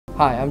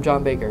Hi, I'm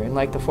John Baker, and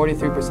like the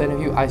 43%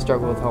 of you, I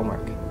struggle with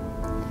homework.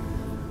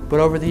 But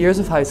over the years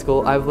of high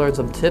school, I've learned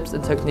some tips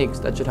and techniques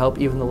that should help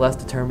even the less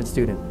determined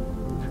student.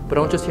 But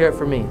don't just hear it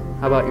from me.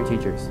 How about your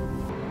teachers?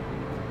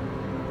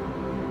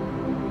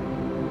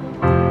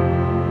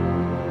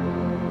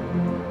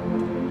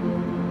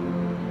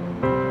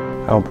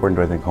 How important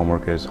do I think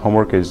homework is?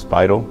 Homework is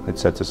vital. It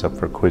sets us up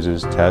for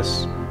quizzes,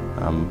 tests.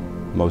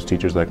 Most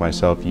teachers like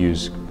myself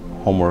use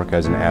homework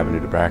as an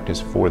avenue to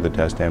practice for the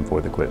test and for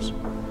the quiz.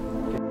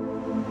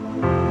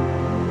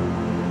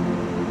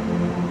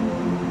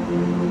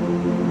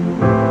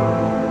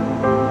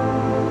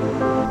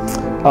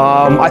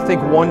 I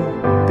think one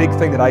big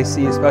thing that I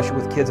see, especially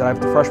with kids that I have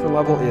at the freshman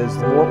level, is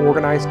the more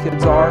organized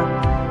kids are,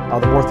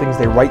 the more things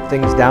they write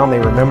things down, they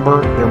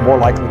remember, they're more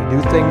likely to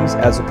do things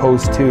as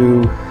opposed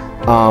to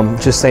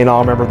just saying, oh,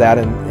 I'll remember that,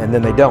 and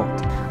then they don't.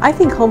 I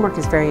think homework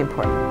is very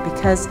important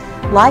because,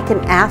 like an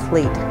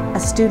athlete, a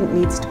student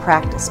needs to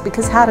practice.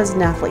 Because how does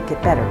an athlete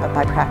get better? But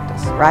by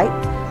practice, right?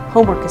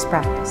 Homework is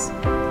practice.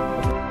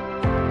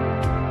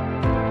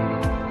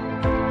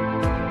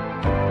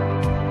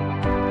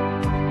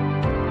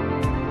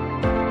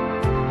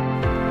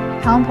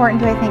 How important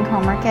do I think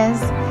homework is?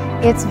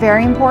 It's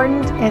very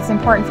important. It's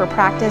important for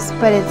practice,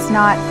 but it's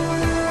not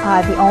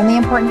the only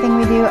important thing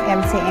we do. I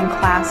would say in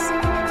class,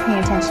 paying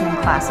attention in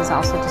class is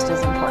also just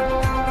as important.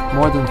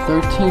 More than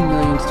 13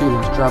 million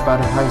students drop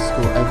out of high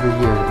school every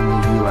year in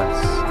the U.S.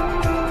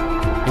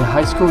 A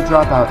high school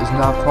dropout is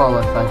not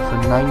qualified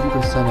for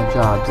 90% of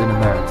jobs in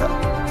America.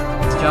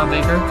 It's John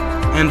Baker,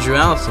 Andrew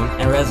Allison,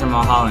 and Reza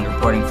Mulholland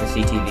reporting for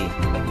CTV.